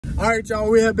All right, y'all,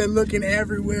 we have been looking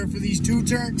everywhere for these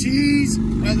two-turn teas,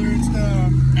 whether it's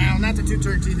not the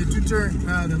two-turn tea,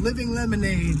 the Living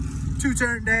Lemonade,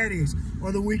 two-turn daddies,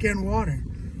 or the Weekend Water,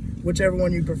 whichever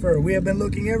one you prefer. We have been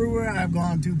looking everywhere. I've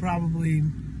gone to probably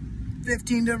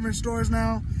 15 different stores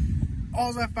now.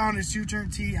 All I found is two-turn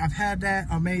tea. I've had that,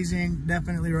 amazing,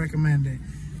 definitely recommend it.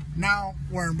 Now,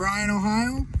 we're in Bryan,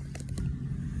 Ohio.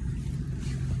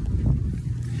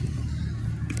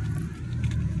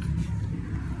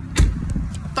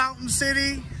 Fountain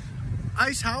City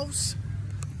Ice House.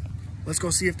 Let's go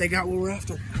see if they got what we're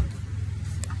after.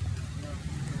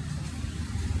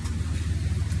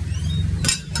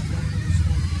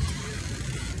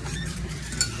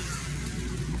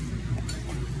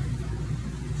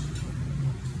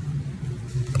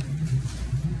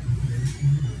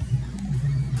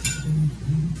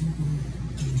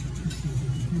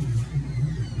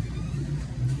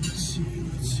 Let's see.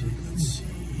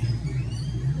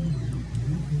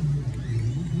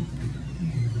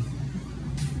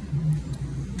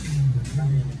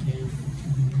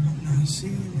 I'm not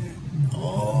seeing it.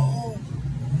 Oh,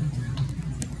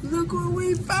 look what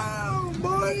we found,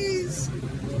 boys.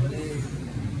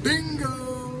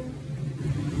 Bingo.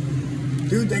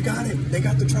 Dude, they got it. They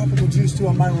got the tropical juice too.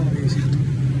 I'm buying one of these.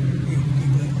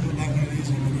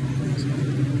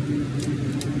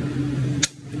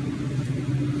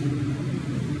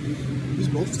 These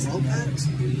both 12 packs?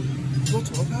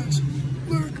 Both 12 packs?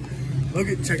 Look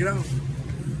it, check it out.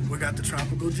 We got the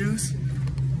tropical juice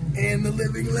and the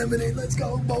Living Lemonade. Let's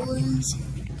go, boys.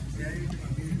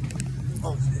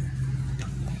 Oh, yeah.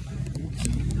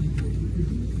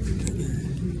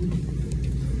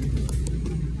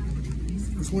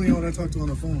 Which one of y'all that I talked to on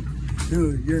the phone?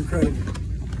 Dude, you're incredible.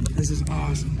 This is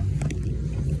awesome.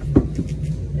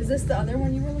 Is this the other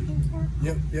one you were looking for?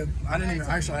 Yep. I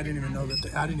didn't even know they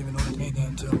made that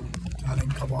until I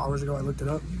think a couple hours ago. I looked it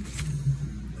up.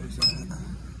 There's that.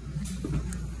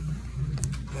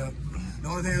 Yep. The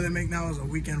only thing they make now is a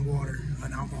Weekend Water,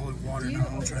 an alcoholic water. Now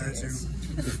I'll try that too.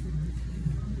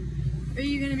 Are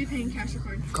you gonna be paying cash or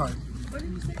card? Card. What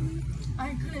did you say?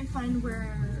 I couldn't find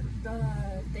where the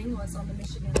thing was on the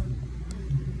Michigan.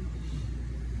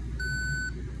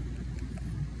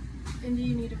 And do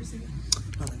you need a receipt?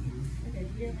 Okay. Okay,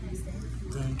 you have a nice day.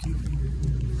 Thank you.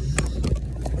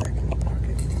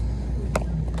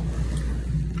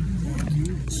 Thank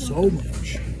you so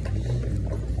much.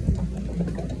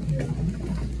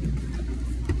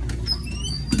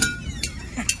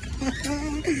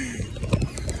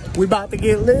 We about to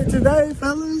get lit today,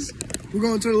 fellas. We're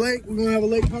going to the lake. We're gonna have a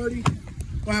lake party.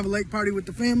 We're gonna have a lake party with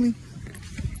the family.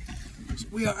 So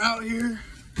we are out here.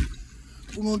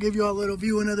 We're gonna give you all a little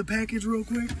view into the package real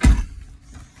quick.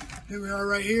 Here we are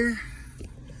right here.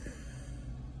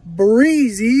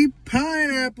 Breezy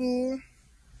pineapple,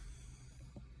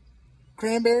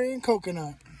 cranberry, and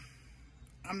coconut.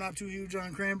 I'm not too huge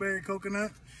on cranberry,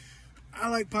 coconut. I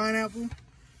like pineapple.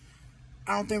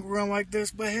 I don't think we're gonna like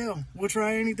this, but hell, we'll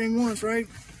try anything once, right?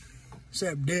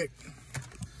 Except dick.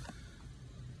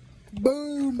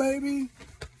 Boom, baby.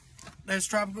 That's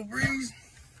Tropical Breeze.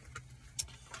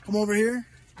 Come over here.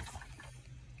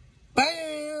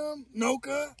 Bam!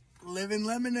 Noka, Living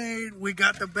Lemonade. We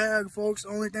got the bag, folks. The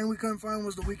only thing we couldn't find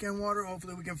was the Weekend Water.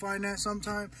 Hopefully we can find that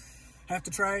sometime. Have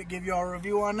to try it, give y'all a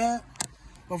review on that.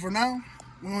 But for now,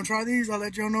 we're gonna try these. I'll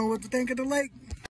let y'all know what to think of the lake.